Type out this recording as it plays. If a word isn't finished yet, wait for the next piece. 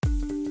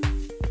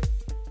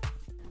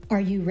Are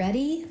you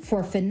ready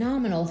for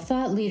phenomenal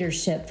thought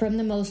leadership from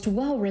the most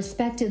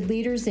well-respected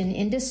leaders in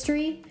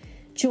industry?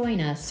 Join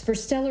us for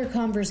stellar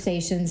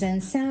conversations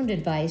and sound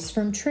advice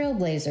from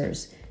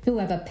trailblazers who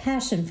have a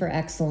passion for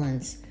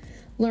excellence.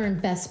 Learn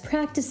best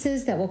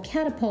practices that will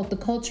catapult the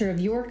culture of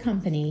your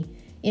company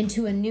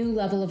into a new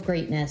level of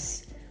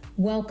greatness.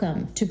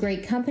 Welcome to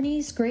Great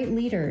Companies, Great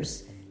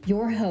Leaders.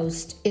 Your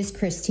host is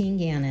Christine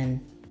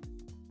Gannon.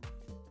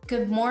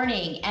 Good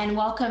morning and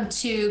welcome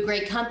to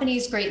Great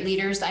Companies, Great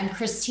Leaders. I'm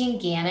Christine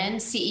Gannon,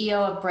 CEO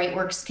of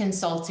Brightworks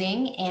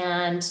Consulting,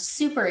 and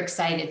super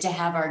excited to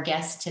have our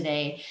guest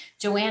today.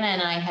 Joanna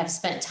and I have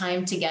spent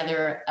time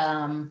together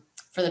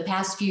for the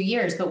past few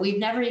years, but we've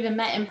never even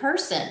met in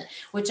person,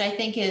 which I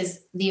think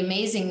is the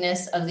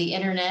amazingness of the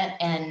internet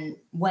and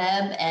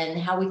web and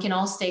how we can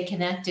all stay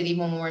connected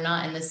even when we're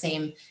not in the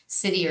same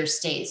city or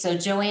state. So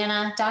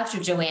Joanna, Dr.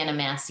 Joanna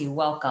Massey,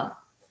 welcome.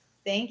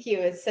 Thank you.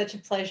 It's such a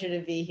pleasure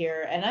to be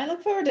here. And I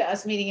look forward to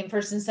us meeting in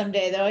person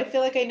someday, though I feel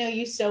like I know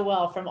you so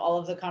well from all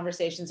of the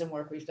conversations and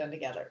work we've done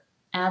together.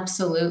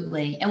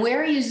 Absolutely. And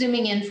where are you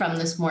zooming in from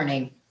this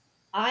morning?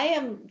 I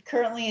am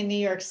currently in New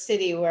York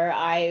City, where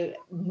I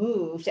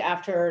moved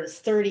after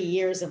 30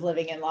 years of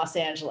living in Los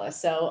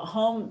Angeles.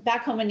 So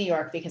back home in New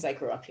York because I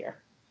grew up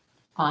here.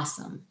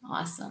 Awesome.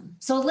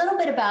 So a little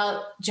bit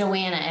about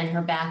Joanna and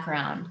her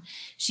background.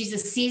 She's a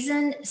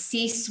seasoned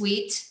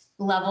C-suite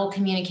level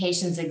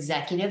communications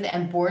executive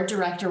and board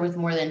director with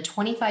more than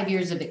 25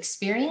 years of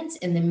experience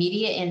in the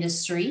media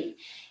industry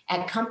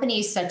at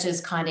companies such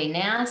as Condé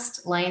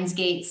Nast,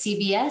 Lionsgate,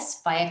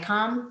 CBS,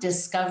 Viacom,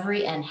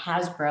 Discovery, and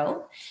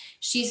Hasbro.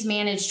 She's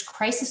managed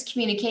crisis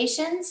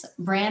communications,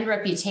 brand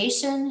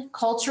reputation,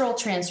 cultural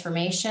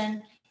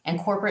transformation, and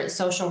corporate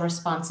social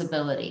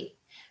responsibility.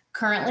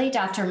 Currently,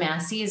 Dr.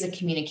 Massey is a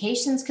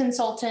communications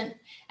consultant,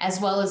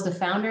 as well as the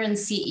founder and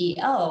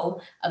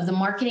CEO of the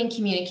Marketing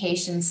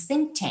Communications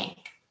Think Tank,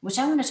 which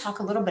I want to talk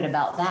a little bit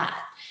about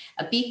that.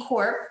 A B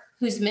Corp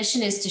whose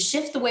mission is to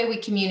shift the way we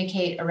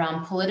communicate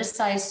around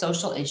politicized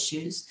social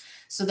issues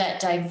so that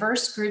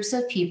diverse groups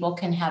of people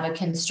can have a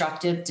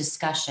constructive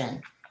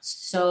discussion.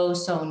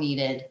 So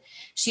needed.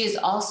 She is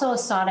also a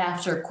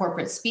sought-after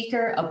corporate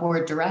speaker, a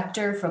board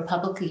director for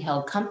publicly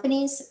held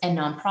companies and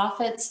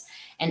nonprofits,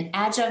 an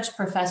adjunct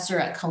professor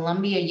at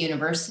Columbia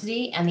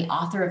University, and the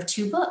author of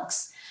 2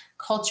 books,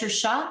 Culture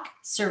Shock,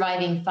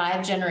 Surviving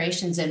 5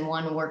 Generations in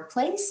One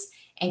Workplace,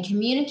 and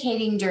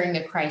Communicating During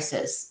a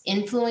Crisis,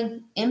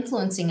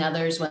 Influencing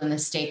Others When the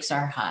Stakes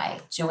Are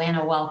High.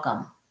 Joanna,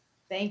 welcome.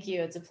 Thank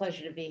you. It's a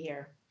pleasure to be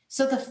here.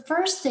 So the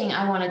first thing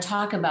I want to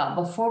talk about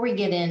before we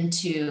get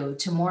into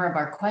more of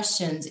our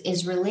questions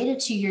is related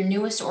to your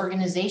newest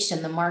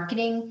organization, the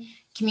Marketing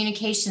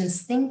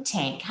Communications Think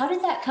Tank. How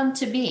did that come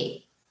to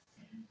be?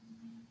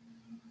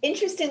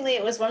 Interestingly,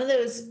 it was one of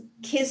those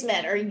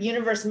kismet or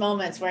universe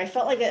moments where I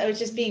felt like I was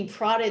just being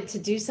prodded to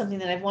do something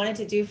that I've wanted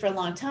to do for a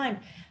long time.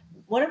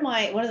 One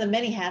of the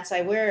many hats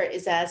I wear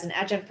is as an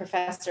adjunct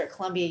professor at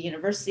Columbia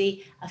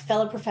University. A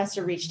fellow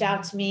professor reached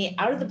out to me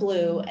out of the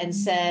blue and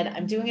said,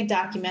 I'm doing a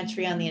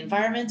documentary on the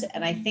environment,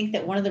 and I think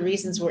that one of the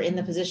reasons we're in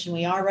the position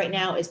we are right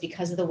now is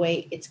because of the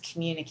way it's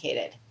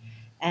communicated.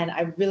 And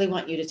I really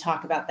want you to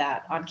talk about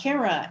that on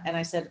camera. And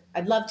I said,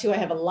 I'd love to. I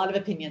have a lot of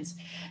opinions.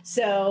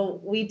 So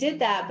we did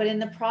that. But in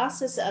the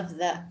process of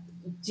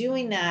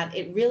doing that,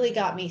 it really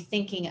got me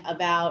thinking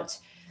about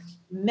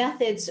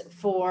methods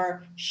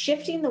for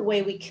shifting the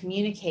way we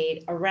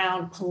communicate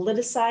around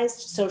politicized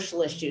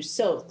social issues.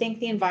 So think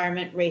the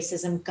environment,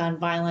 racism, gun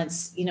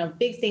violence,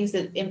 big things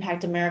that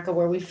impact America,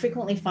 where we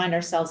frequently find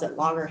ourselves at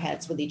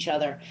loggerheads with each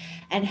other.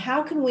 And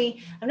how can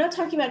I'm not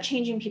talking about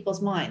changing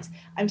people's minds.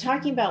 I'm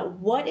talking about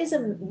what is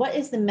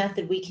the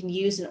method we can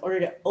use in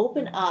order to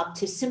open up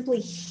to simply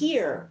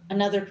hear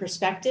another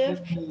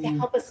perspective, to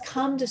help us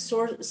come to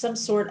some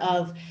sort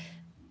of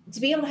to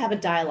be able to have a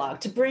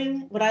dialogue, to bring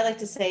what I like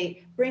to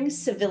say, bring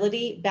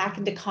civility back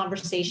into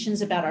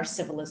conversations about our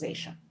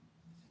civilization.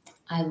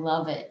 I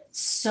love it.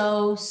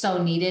 So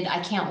needed. I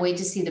can't wait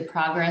to see the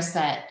progress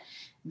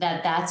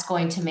that's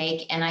going to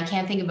make. And I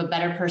can't think of a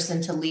better person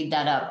to lead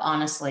that up,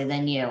 honestly,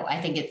 than you. I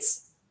think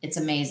it's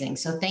amazing.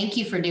 So thank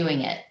you for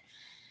doing it.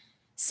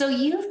 So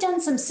you've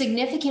done some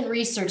significant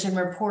research and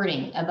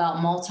reporting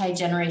about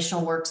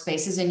multi-generational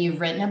workspaces, and you've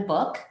written a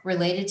book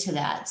related to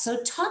that.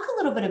 So talk a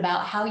little bit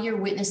about how you're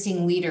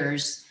witnessing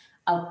leaders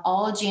of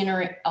all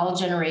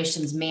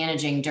generations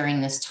managing during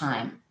this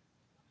time.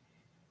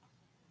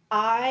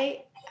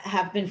 I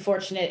have been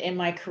fortunate in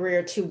my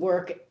career to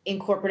work in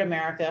corporate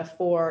America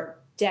for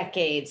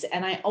decades,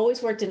 and I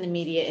always worked in the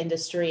media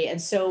industry. And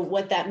so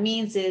what that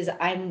means is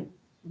I'm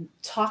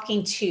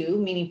talking to,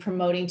 meaning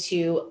promoting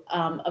to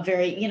a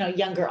very,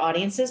 younger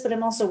audiences, but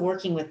I'm also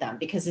working with them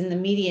because in the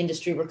media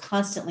industry, we're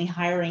constantly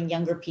hiring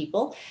younger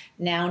people,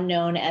 now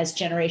known as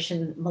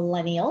Generation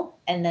Millennial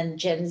and then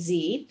Gen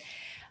Z.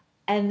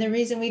 And the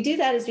reason we do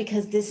that is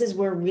because this is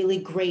where really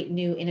great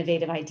new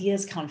innovative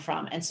ideas come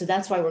from. And so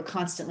that's why we're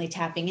constantly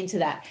tapping into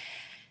that.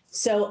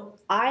 So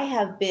I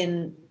have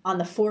been on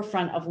the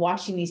forefront of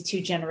watching these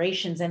two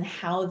generations and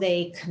how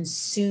they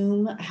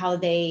consume, how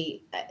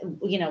they,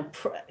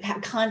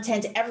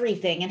 content,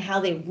 everything, and how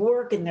they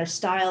work and their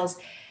styles.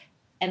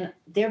 And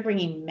they're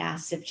bringing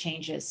massive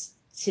changes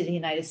to the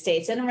United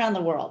States and around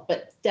the world,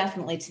 but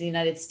definitely to the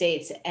United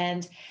States.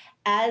 And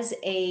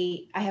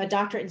I have a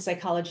doctorate in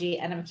psychology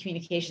and I'm a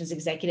communications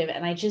executive.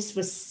 And I just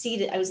was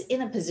seated, I was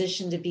in a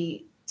position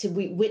to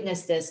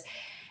witness this.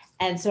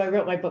 And so I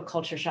wrote my book,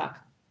 Culture Shock.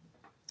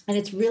 And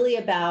it's really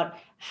about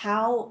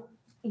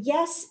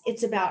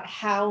it's about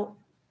how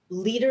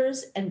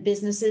leaders and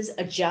businesses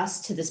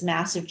adjust to this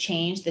massive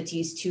change that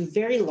these two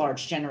very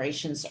large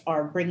generations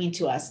are bringing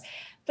to us.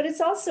 But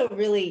it's also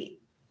really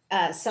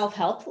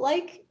self-help,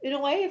 like, in a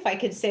way, if I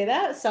could say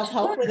that,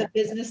 self-help with a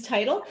business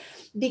title,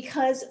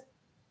 because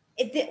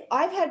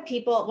I've had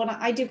people, when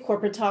I do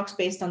corporate talks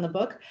based on the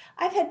book,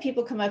 I've had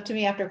people come up to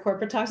me after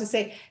corporate talks and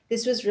say,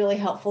 this was really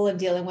helpful in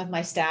dealing with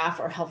my staff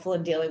or helpful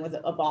in dealing with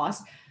a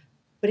boss,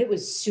 but it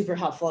was super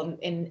helpful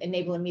in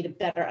enabling me to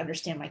better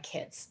understand my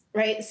kids,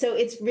 right? So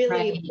it's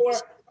really,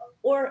 right.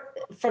 Or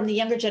from the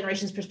younger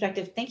generation's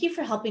perspective, thank you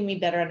for helping me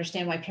better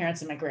understand my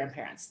parents and my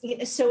grandparents.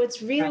 So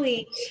it's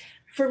really,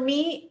 for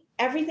me,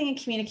 everything in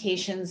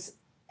communications,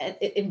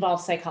 it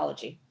involves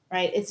psychology.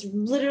 Right. It's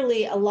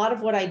literally a lot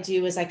of what I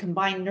do is I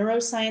combine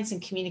neuroscience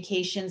and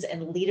communications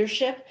and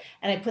leadership,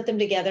 and I put them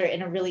together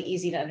in a really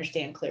easy to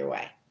understand, clear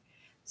way.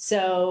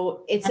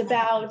 So it's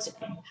about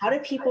how do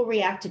people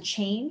react to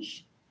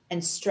change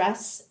and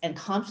stress and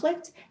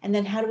conflict? And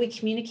then how do we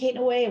communicate in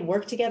a way and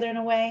work together in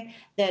a way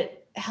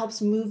that helps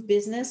move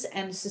business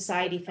and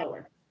society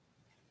forward?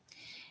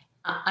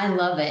 I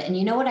love it. And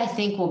you know what I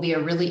think will be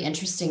a really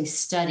interesting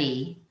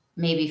study,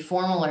 maybe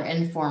formal or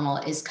informal,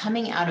 is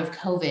coming out of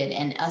COVID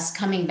and us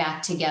coming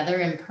back together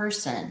in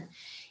person.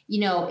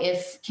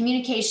 If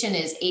communication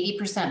is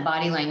 80%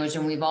 body language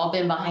and we've all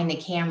been behind the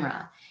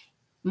camera,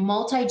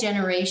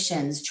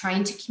 multi-generations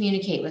trying to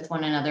communicate with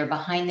one another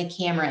behind the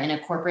camera in a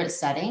corporate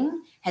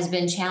setting has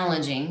been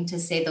challenging, to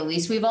say the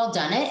least. We've all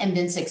done it and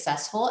been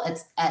successful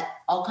at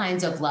all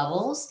kinds of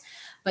levels.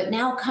 But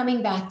now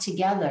coming back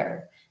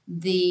together,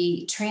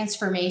 the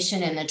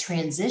transformation and the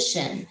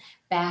transition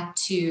back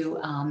to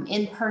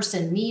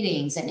in-person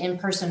meetings and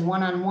in-person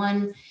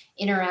one-on-one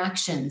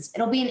interactions.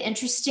 It'll be an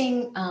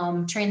interesting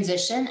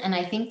transition. And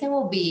I think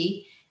there'll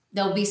be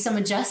some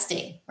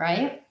adjusting,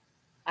 right?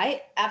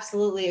 I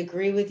absolutely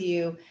agree with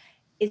you.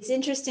 It's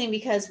interesting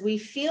because we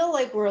feel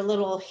like we're a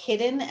little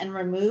hidden and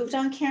removed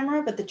on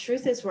camera, but the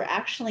truth is we're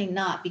actually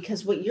not,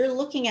 because what you're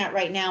looking at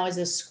right now is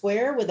a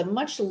square with a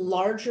much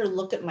larger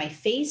look at my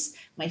face,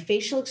 my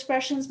facial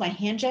expressions, my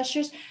hand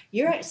gestures.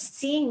 You're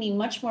seeing me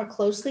much more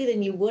closely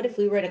than you would if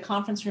we were at a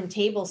conference room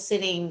table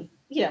sitting,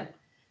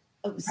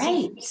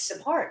 seats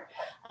apart.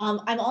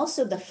 I'm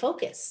also the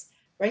focus.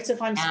 Right. So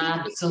if I'm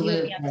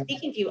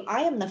speaking to you,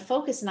 I am the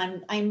focus,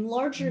 and I'm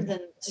larger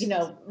than,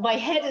 my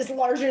head is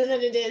larger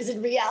than it is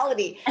in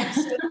reality.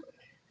 So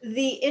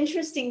the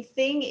interesting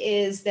thing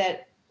is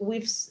that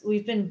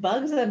we've been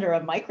bugs under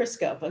a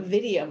microscope, a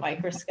video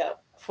microscope,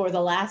 for the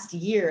last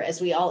year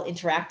as we all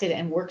interacted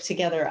and worked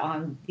together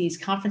on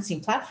these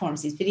conferencing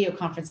platforms, these video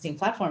conferencing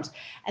platforms.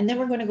 And then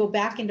we're going to go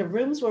back into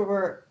rooms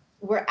where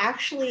we're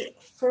actually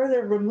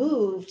further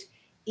removed,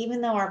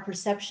 even though our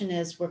perception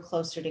is we're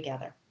closer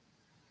together.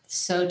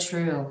 So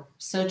true.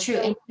 So true.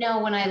 And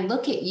when I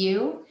look at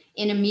you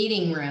in a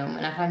meeting room,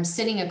 and if I'm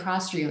sitting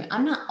across from you,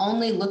 I'm not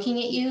only looking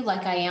at you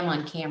like I am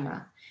on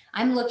camera.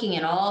 I'm looking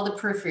at all the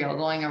peripheral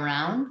going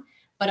around,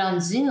 but on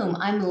Zoom,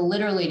 I'm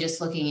literally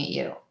just looking at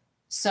you.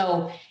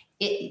 So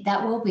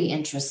that will be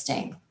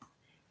interesting.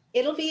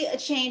 It'll be a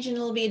change and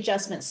it'll be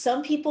adjustment.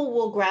 Some people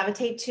will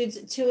gravitate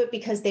to it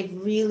because they've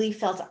really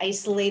felt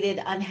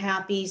isolated,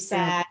 unhappy,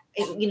 sad.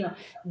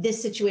 This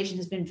situation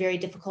has been very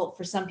difficult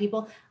for some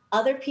people.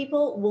 Other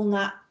people will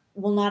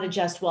not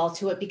adjust well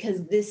to it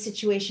because this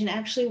situation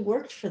actually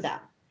worked for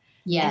them.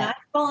 Yeah. And I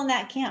fall in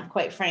that camp,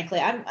 quite frankly.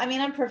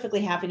 I'm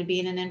perfectly happy to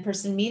be in an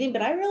in-person meeting,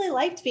 but I really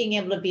liked being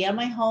able to be at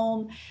my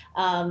home,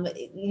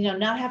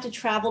 not have to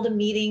travel to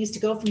meetings, to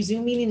go from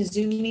Zoom meeting to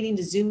Zoom meeting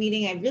to Zoom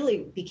meeting. I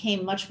really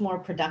became much more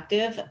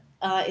productive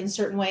in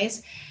certain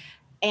ways.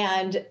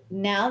 And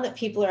now that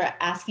people are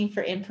asking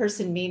for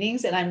in-person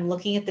meetings and I'm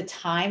looking at the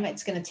time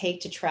it's going to take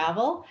to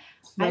travel,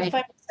 right. I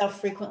find myself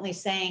frequently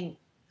saying,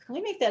 can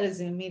we make that a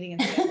Zoom meeting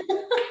instead?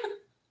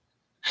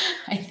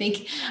 I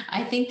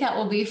think that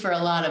will be for a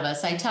lot of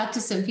us. I talked to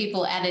some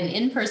people at an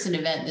in-person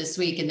event this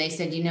week, and they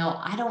said,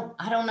 I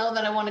don't know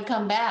that I want to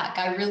come back.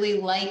 I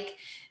really like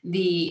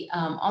the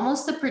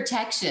almost the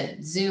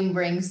protection Zoom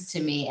brings to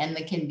me and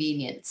the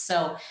convenience.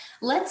 So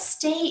let's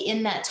stay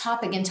in that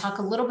topic and talk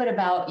a little bit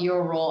about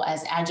your role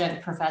as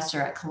adjunct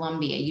professor at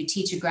Columbia. You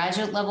teach a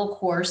graduate level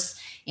course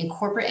in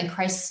corporate and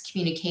crisis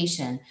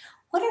communication.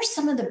 What are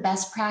some of the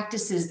best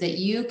practices that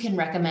you can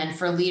recommend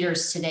for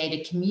leaders today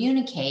to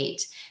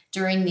communicate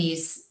during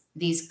these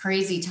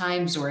crazy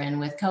times we're in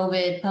with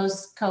COVID,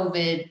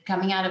 post-COVID,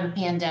 coming out of a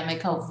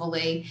pandemic,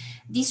 hopefully?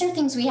 These are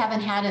things we haven't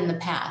had in the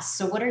past.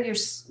 So what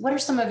are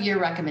some of your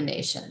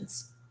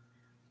recommendations?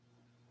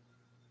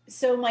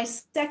 So my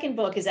second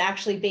book is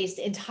actually based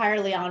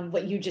entirely on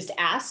what you just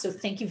asked. So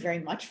thank you very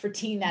much for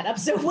teeing that up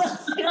so well.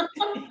 I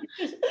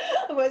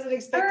wasn't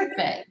expecting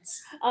that.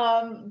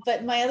 Perfect.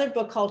 But my other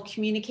book called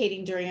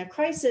Communicating During a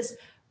Crisis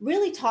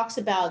really talks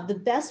about the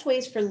best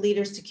ways for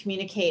leaders to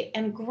communicate.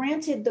 And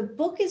granted, the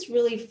book is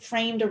really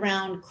framed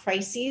around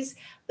crises,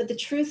 but the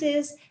truth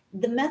is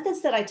the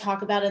methods that I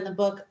talk about in the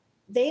book,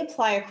 they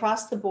apply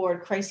across the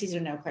board, crises or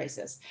no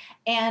crisis.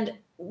 And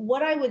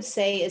what I would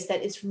say is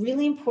that it's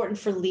really important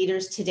for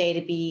leaders today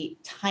to be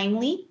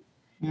timely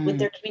with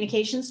their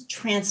communications,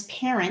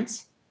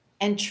 transparent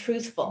and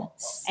truthful.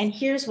 And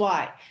here's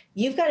why.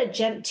 You've got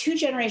two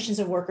generations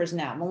of workers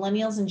now,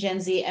 millennials and Gen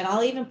Z, and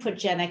I'll even put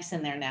Gen X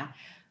in there now,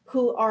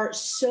 who are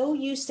so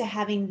used to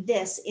having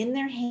this in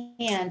their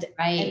hand.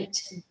 Right.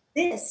 And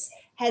this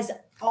has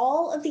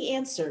all of the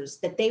answers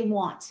that they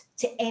want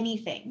to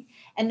anything,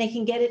 and they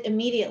can get it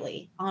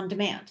immediately on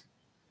demand.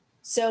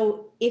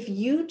 So if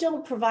you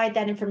don't provide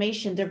that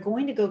information, they're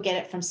going to go get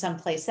it from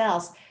someplace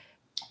else.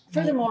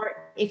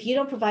 Furthermore, if you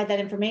don't provide that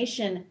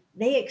information,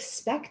 they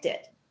expect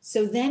it.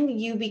 So then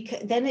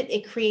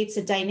it creates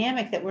a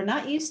dynamic that we're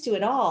not used to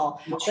at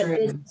all.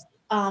 True.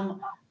 But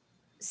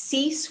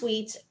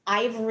C-suite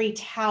ivory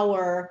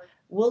tower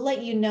will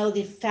let you know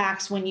the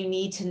facts when you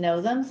need to know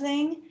them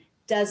thing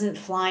doesn't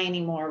fly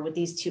anymore with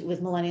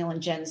with millennial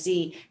and Gen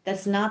Z.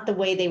 That's not the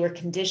way they were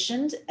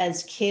conditioned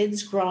as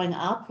kids growing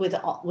up with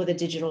a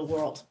digital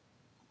world.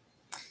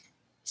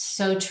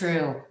 So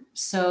true.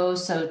 So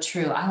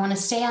true. I want to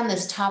stay on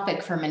this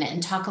topic for a minute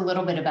and talk a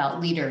little bit about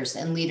leaders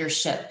and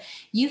leadership.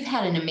 You've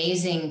had an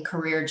amazing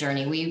career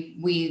journey.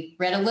 We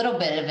read a little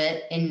bit of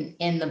it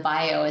in the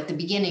bio at the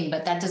beginning,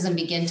 but that doesn't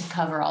begin to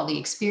cover all the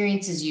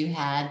experiences you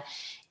had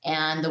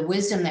and the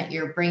wisdom that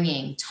you're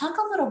bringing. Talk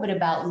a little bit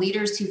about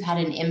leaders who've had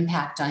an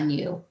impact on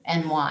you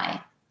and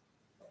why.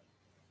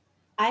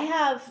 I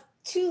have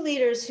two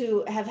leaders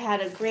who have had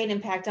a great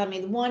impact on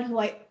me. The one who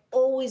I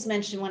always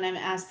mention when I'm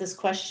asked this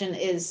question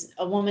is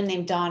a woman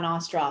named Dawn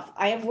Ostroff.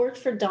 I have worked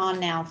for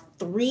Dawn now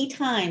 3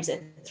 times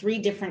at 3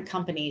 different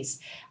companies,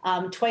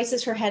 twice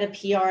as her head of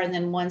PR and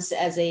then once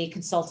as a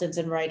consultant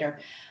and writer,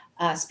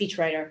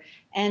 speechwriter.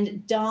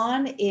 And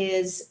Dawn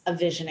is a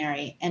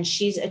visionary and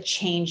she's a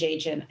change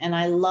agent. And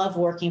I love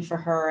working for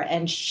her.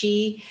 And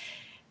she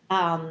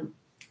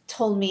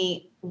told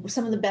me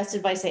some of the best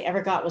advice I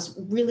ever got was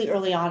really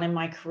early on in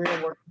my career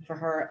working for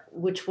her,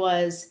 which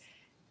was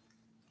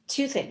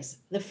 2 things.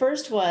 The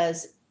first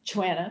was,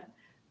 Joanna,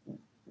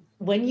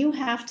 when you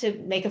have to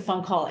make a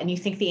phone call and you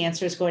think the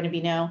answer is going to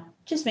be no,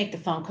 just make the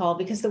phone call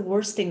because the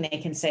worst thing they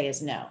can say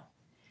is no.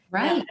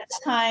 Right. At the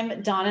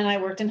time, Dawn and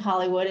I worked in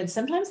Hollywood, and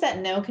sometimes that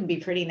no can be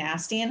pretty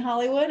nasty in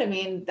Hollywood. I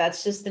mean,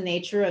 that's just the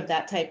nature of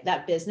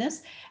that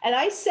business. And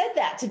I said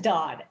that to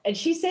Dawn, and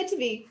she said to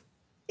me,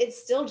 "It's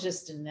still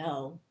just a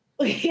no."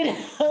 You know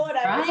what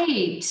I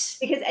mean?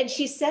 Right. And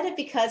she said it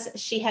because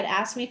she had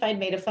asked me if I'd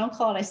made a phone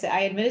call, and I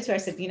admitted to her, I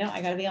said,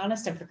 I got to be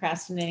honest, I'm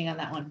procrastinating on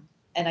that one.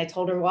 And I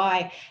told her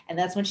why. And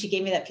that's when she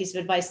gave me that piece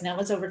of advice. And that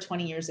was over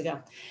 20 years ago.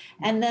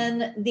 And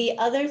then the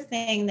other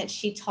thing that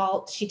she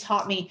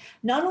taught me,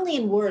 not only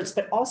in words,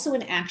 but also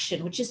in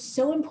action, which is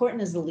so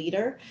important as a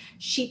leader.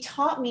 She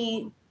taught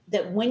me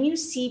that when you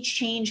see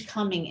change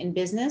coming in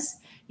business,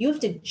 you have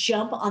to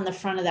jump on the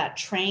front of that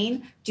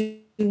train. Do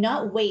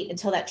not wait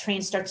until that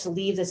train starts to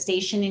leave the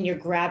station and you're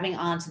grabbing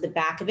onto the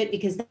back of it,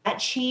 because that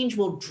change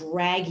will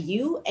drag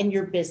you and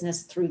your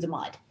business through the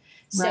mud.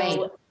 Right.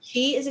 So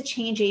she is a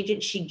change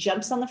agent. She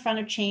jumps on the front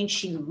of change.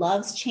 She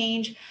loves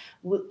change.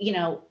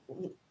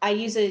 I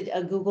use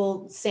a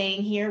Google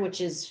saying here,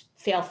 which is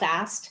fail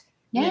fast.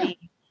 Yeah.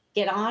 Meaning,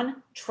 get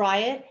on, try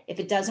it. If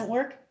it doesn't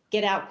work,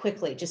 get out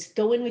quickly. Just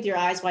go in with your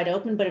eyes wide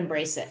open, but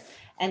embrace it.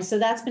 And so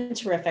that's been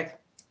terrific.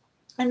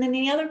 And then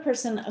the other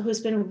person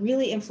who's been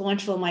really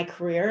influential in my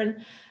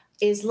career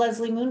is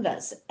Leslie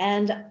Moonves.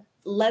 And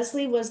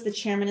Leslie was the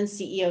chairman and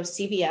CEO of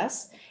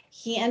CBS.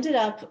 He ended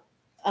up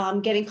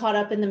getting caught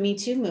up in the Me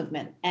Too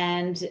movement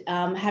and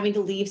having to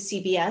leave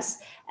CBS.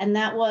 And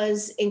that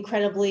was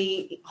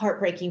incredibly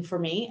heartbreaking for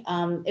me.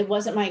 It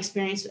wasn't my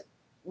experience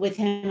with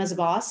him as a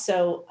boss.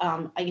 So,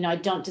 I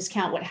don't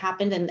discount what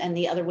happened and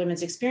the other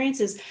women's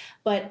experiences,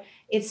 but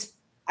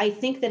I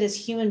think that as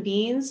human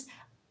beings,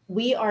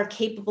 we are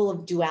capable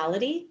of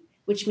duality,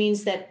 which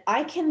means that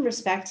I can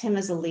respect him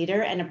as a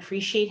leader and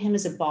appreciate him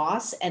as a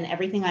boss and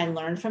everything I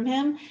learned from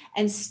him.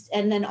 And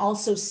then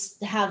also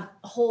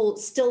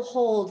still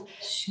hold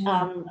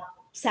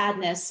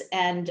sadness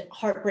and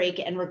heartbreak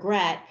and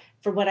regret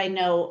for what I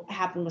know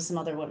happened with some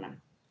other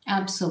women.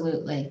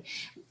 Absolutely.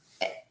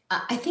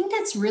 I think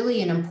that's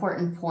really an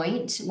important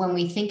point when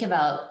we think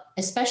about,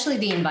 especially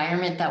the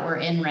environment that we're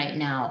in right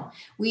now.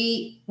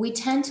 We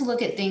tend to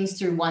look at things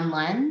through one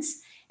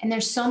lens, and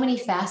there's so many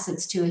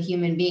facets to a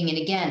human being. And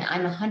again,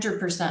 I'm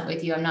 100%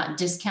 with you. I'm not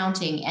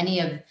discounting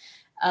any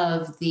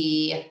of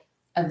the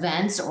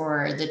events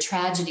or the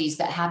tragedies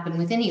that happen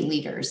with any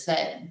leaders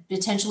that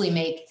potentially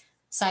make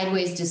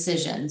sideways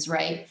decisions,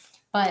 right?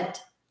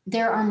 But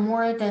there are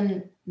more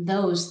than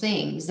those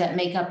things that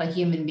make up a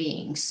human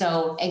being.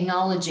 So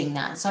acknowledging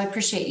that. So I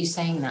appreciate you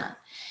saying that.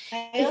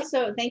 I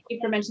also thank you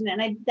for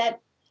mentioning that.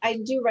 I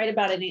do write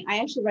about it. I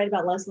actually write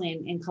about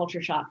Leslie in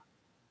Culture Shock,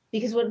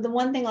 because the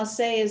one thing I'll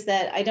say is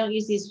that I don't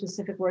use these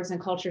specific words in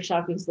Culture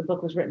Shock because the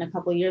book was written a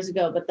couple of years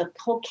ago, but the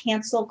whole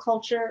cancel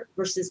culture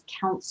versus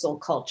counsel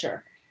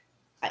culture.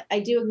 I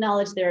do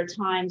acknowledge there are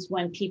times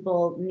when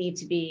people need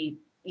to be,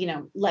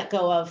 let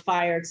go of,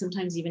 fired,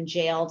 sometimes even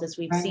jailed, as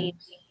we've seen.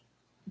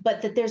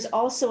 But that there's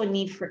also a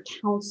need for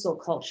counsel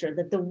culture,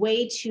 that the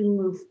way to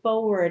move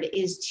forward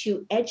is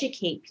to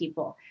educate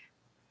people.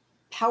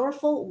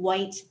 Powerful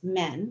white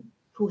men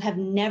who have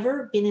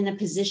never been in a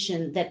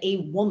position that a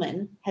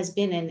woman has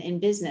been in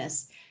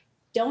business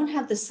don't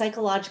have the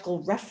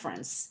psychological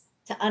reference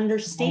to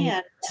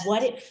understand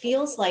what it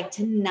feels like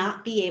to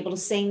not be able to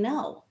say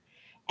no.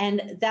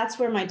 And that's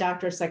where my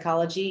doctor of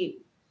psychology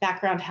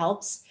background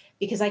helps,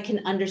 because I can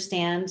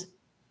understand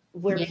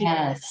where people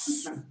come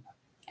from.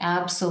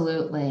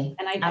 Absolutely.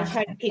 And I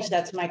try to teach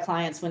that to my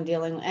clients when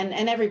dealing,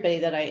 and everybody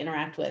that I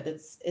interact with.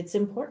 It's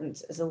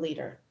important as a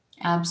leader.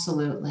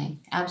 Absolutely.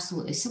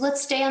 Absolutely. So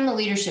let's stay on the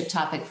leadership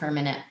topic for a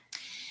minute.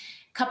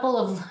 Couple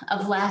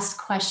of last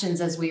questions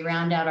as we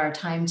round out our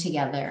time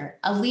together.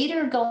 A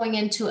leader going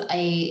into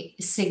a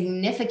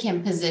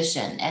significant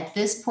position at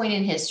this point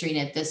in history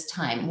and at this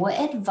time, what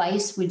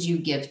advice would you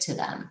give to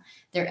them?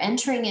 They're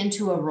entering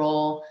into a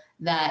role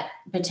that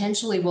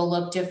potentially will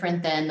look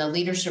different than the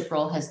leadership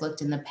role has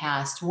looked in the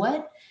past.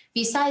 What,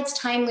 besides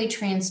timely,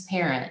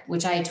 transparent,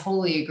 which I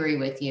totally agree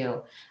with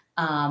you,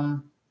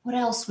 what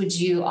else would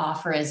you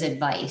offer as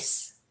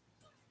advice?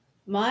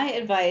 My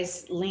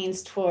advice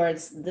leans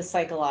towards the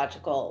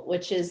psychological,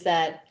 which is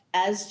that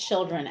as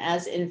children,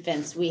 as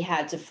infants, we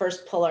had to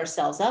first pull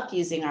ourselves up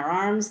using our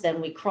arms, then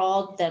we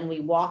crawled, then we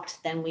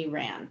walked, then we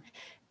ran.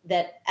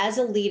 That as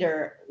a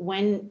leader,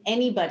 when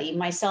anybody,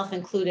 myself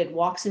included,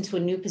 walks into a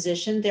new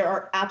position, there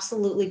are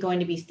absolutely going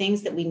to be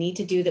things that we need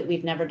to do that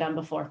we've never done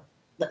before,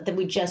 that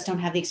we just don't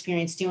have the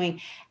experience doing.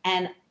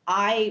 And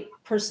I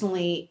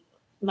personally,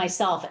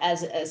 myself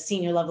as a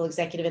senior level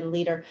executive and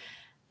leader,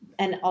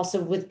 and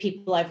also with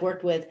people I've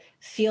worked with,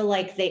 feel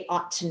like they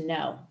ought to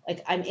know.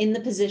 Like, I'm in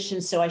the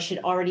position, so I should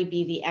already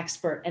be the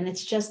expert. And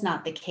it's just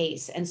not the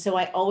case. And so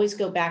I always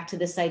go back to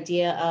this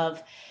idea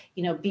of,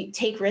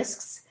 take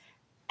risks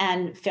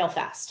and fail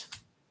fast.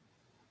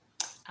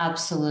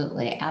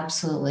 Absolutely.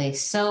 Absolutely.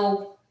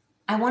 So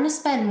I want to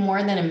spend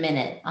more than a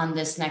minute on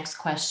this next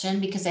question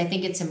because I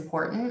think it's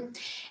important.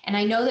 And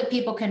I know that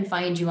people can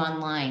find you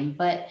online,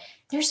 but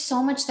there's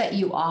so much that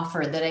you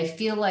offer that I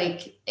feel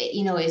like,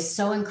 is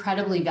so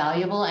incredibly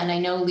valuable. And I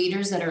know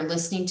leaders that are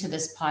listening to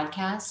this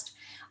podcast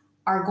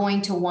are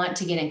going to want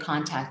to get in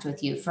contact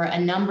with you for a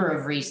number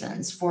of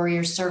reasons, for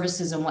your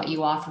services and what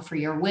you offer, for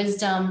your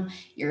wisdom,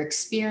 your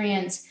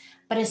experience,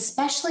 but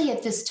especially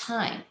at this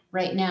time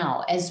right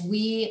now, as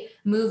we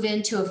move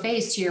into a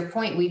phase, to your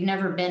point, we've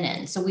never been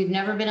in. So we've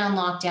never been on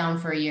lockdown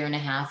for a year and a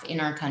half in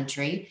our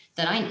country,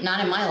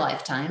 not in my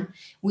lifetime.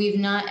 We've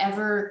not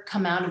ever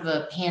come out of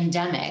a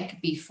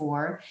pandemic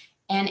before.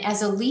 And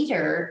as a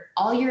leader,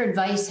 all your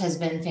advice has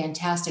been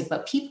fantastic,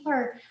 but people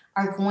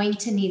are going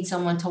to need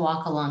someone to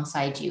walk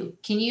alongside you.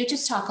 Can you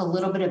just talk a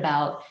little bit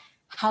about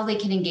how they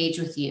can engage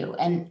with you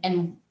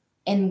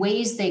and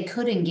ways they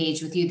could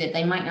engage with you that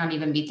they might not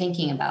even be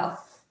thinking about?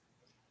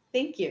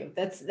 Thank you.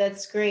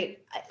 That's great.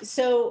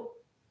 So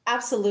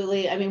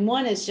absolutely. I mean,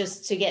 one is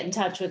just to get in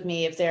touch with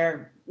me if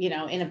they're,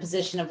 in a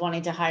position of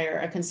wanting to hire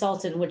a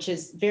consultant, which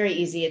is very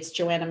easy. It's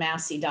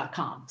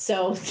joannamassey.com.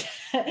 So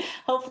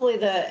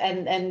hopefully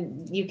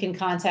and you can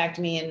contact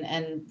me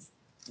and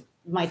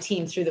my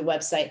team through the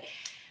website.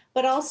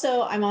 But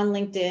also I'm on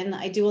LinkedIn.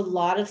 I do a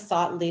lot of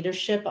thought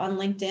leadership on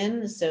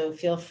LinkedIn. So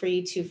feel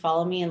free to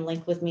follow me and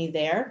link with me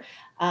there.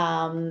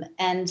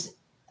 And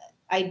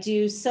I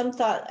do some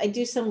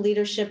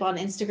leadership on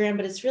Instagram,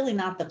 but it's really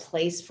not the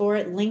place for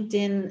it.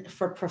 LinkedIn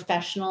for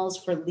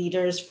professionals, for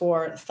leaders,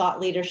 for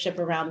thought leadership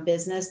around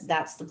business,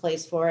 that's the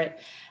place for it.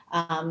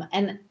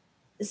 And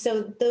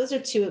so those are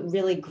two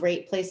really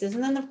great places.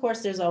 And then, of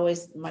course, there's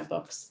always my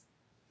books.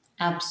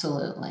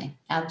 Absolutely.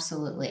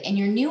 Absolutely. And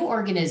your new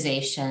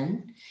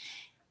organization,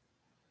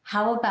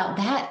 how about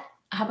that?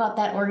 How about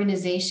that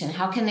organization?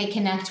 How can they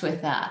connect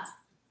with that?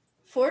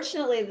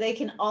 Fortunately, they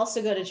can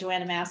also go to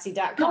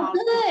joannamassey.com.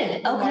 Oh,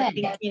 good.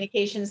 Okay.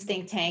 Communications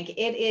think tank.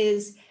 It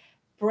is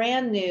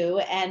brand new,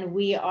 and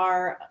we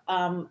are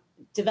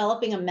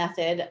developing a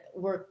method.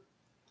 We're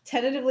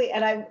tentatively,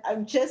 and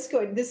I'm just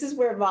going, this is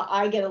where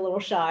I get a little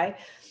shy.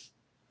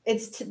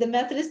 The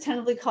method is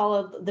tentatively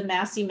called the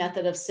Massey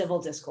Method of Civil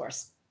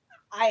Discourse.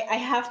 I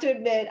have to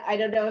admit, I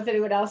don't know if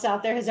anyone else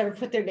out there has ever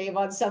put their name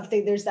on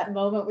something. There's that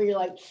moment where you're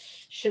like,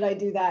 should I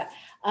do that?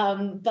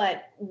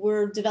 But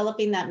we're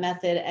developing that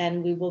method,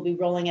 and we will be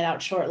rolling it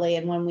out shortly.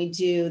 And when we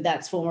do,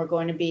 that's when we're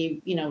going to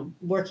be,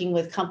 working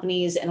with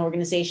companies and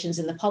organizations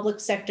in the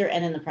public sector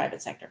and in the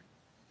private sector.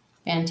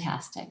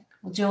 Fantastic.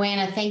 Well,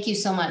 Joanna, thank you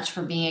so much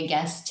for being a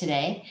guest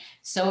today.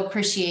 So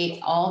appreciate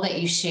all that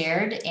you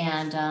shared,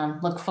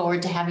 and look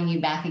forward to having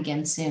you back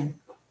again soon.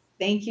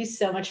 Thank you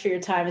so much for your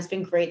time. It's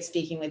been great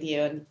speaking with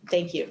you, and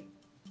thank you.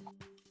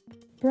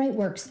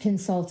 Brightworks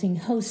Consulting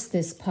hosts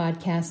this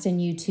podcast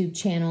and YouTube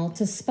channel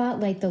to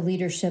spotlight the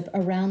leadership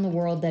around the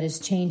world that is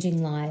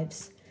changing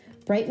lives.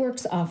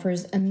 Brightworks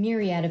offers a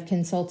myriad of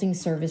consulting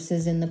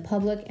services in the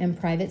public and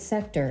private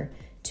sector,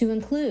 to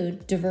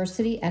include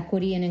diversity,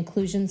 equity, and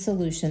inclusion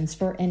solutions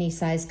for any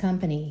size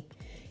company.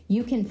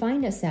 You can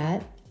find us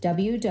at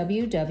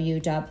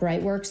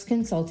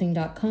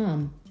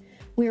www.brightworksconsulting.com.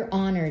 We're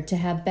honored to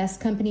have Best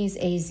Companies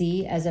AZ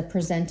as a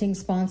presenting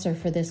sponsor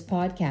for this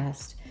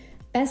podcast.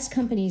 Best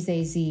Companies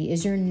AZ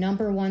is your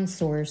 #1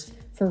 source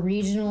for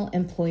regional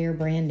employer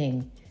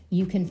branding.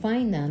 You can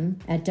find them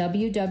at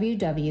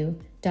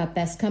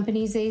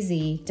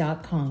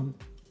www.bestcompaniesaz.com.